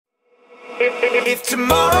If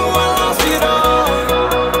tomorrow I lost it all,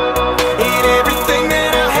 and everything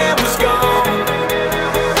that I had was gone,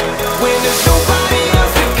 when there's nobody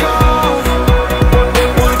else to call,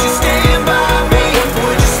 would you stand by me?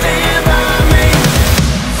 Would you stand by me?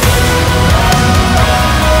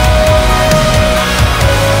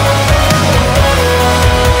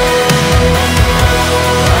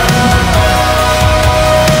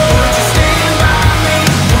 Would you stand by me?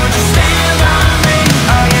 Would you stand by me?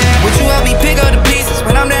 Oh yeah. Would you help me pick up the pieces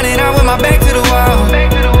when I'm down and out with my back to the wall?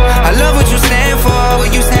 I love what you stand for. Will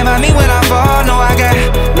you stand by me when I fall? No, I got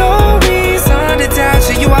no reason to doubt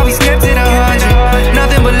you. You always kept it 100.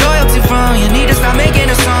 Nothing but loyalty from you. Need to stop making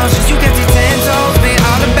assumptions. You kept it 10 toes. Been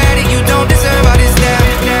all about it. You don't deserve all this doubt.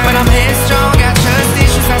 But I'm headstrong. Got trust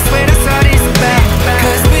issues. I swear that's all this about.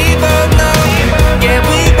 Cause we both know. Yeah,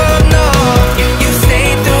 we both know. You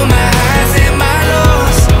stayed through my highs and my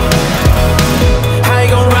lows. How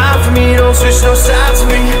you gon' ride for me? Don't switch no sides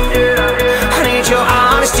with me.